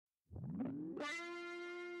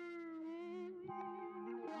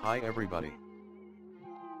Hi everybody.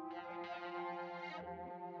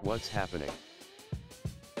 What's happening?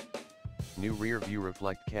 New rear view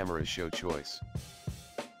reflect camera show choice.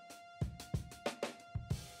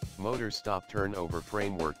 Motor stop turnover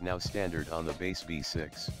framework now standard on the base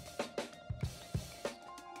V6.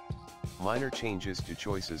 Minor changes to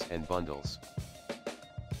choices and bundles.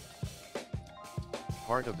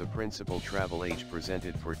 Part of the principal travel age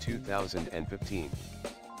presented for 2015.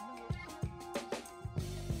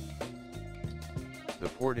 The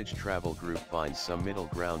Portage Travel Group finds some middle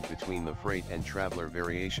ground between the freight and traveler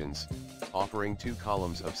variations, offering 2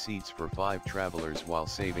 columns of seats for 5 travelers while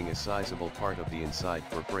saving a sizable part of the inside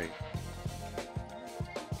for freight.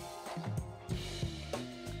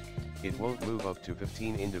 It won't move up to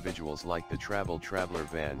 15 individuals like the Traveler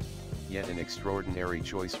van, yet an extraordinary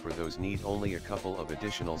choice for those need only a couple of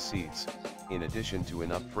additional seats, in addition to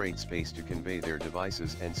enough freight space to convey their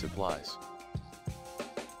devices and supplies.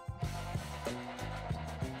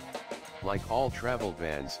 Like all travel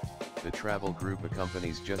vans, the Travel Group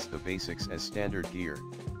accompanies just the basics as standard gear.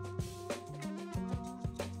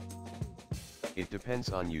 It depends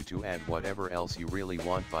on you to add whatever else you really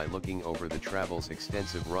want by looking over the Travel's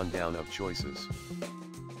extensive rundown of choices.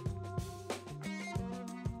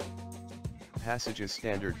 Passage's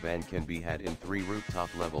standard van can be had in 3 rooftop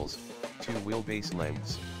levels, 2 wheelbase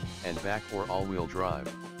lengths, and back or all-wheel drive.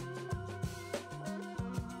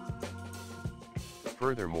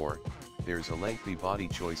 Furthermore, there's a lengthy body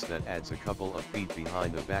choice that adds a couple of feet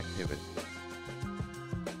behind the back pivot.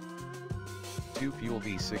 2 fuel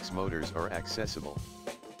V6 motors are accessible.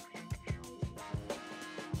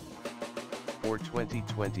 For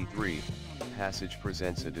 2023, Passage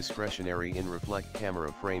presents a discretionary in-reflect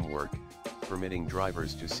camera framework, permitting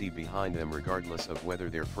drivers to see behind them regardless of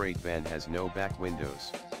whether their freight van has no back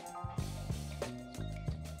windows.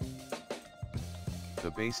 The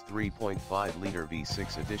base 3.5-liter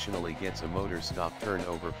V6 additionally gets a motor stop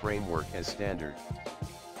turnover framework as standard.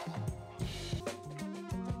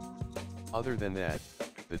 Other than that,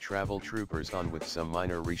 the Travel Troopers on with some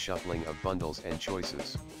minor reshuffling of bundles and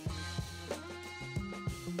choices.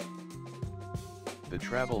 The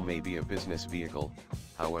Travel may be a business vehicle,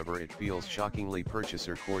 however it feels shockingly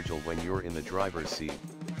purchaser cordial when you're in the driver's seat.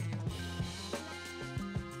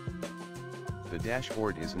 The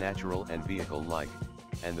dashboard is natural and vehicle-like,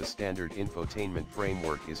 and the standard infotainment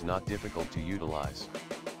framework is not difficult to utilize.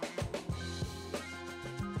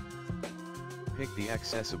 Pick the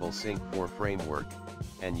accessible Sync 4 framework,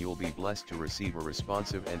 and you'll be blessed to receive a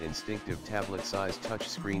responsive and instinctive tablet-sized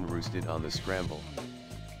touchscreen roosted on the scramble.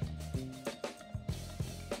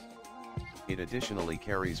 It additionally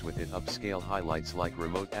carries with it upscale highlights like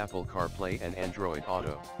remote Apple CarPlay and Android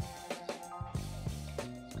Auto.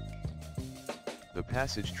 The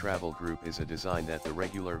Passage Travel Group is a design that the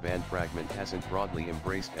regular van fragment hasn't broadly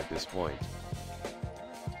embraced at this point.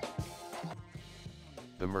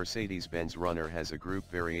 The Mercedes-Benz Runner has a group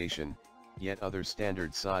variation, yet other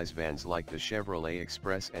standard size vans like the Chevrolet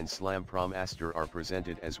Express and Slam Prom Aster are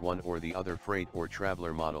presented as one or the other freight or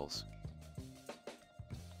traveler models.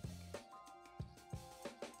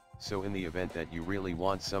 So in the event that you really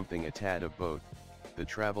want something a tad of both, the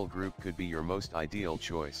Travel Group could be your most ideal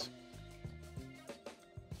choice.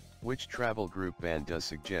 Which Travel Group van does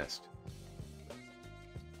suggest?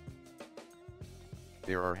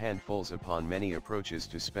 There are handfuls upon many approaches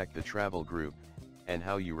to spec the Travel Group, and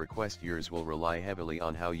how you request yours will rely heavily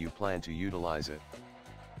on how you plan to utilize it.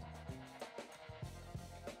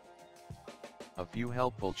 A few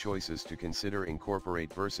helpful choices to consider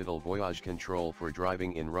incorporate versatile voyage control for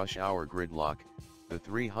driving in rush hour gridlock, the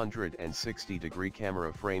 360-degree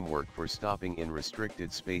camera framework for stopping in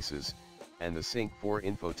restricted spaces, and the Sync 4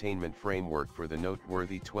 infotainment framework for the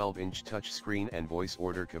noteworthy 12-inch touchscreen and voice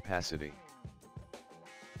order capacity.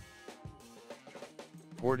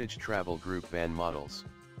 Portage Travel Group van models.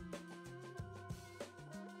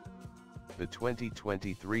 The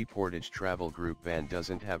 2023 Portage Travel Group van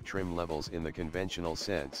doesn't have trim levels in the conventional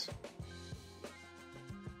sense.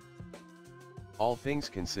 All things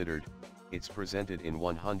considered, it's presented in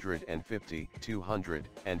 150,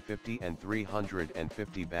 250 and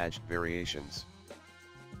 350 badged variations.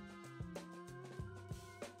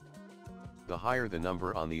 The higher the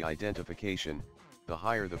number on the identification, the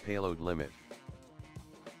higher the payload limit.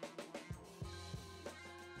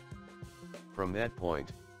 From that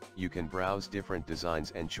point, you can browse different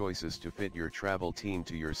designs and choices to fit your travel team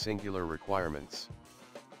to your singular requirements.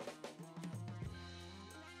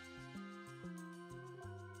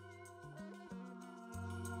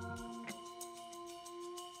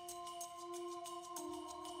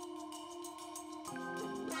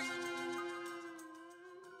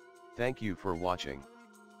 Thank you for watching.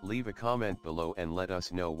 Leave a comment below and let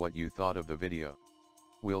us know what you thought of the video.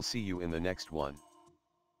 We'll see you in the next one.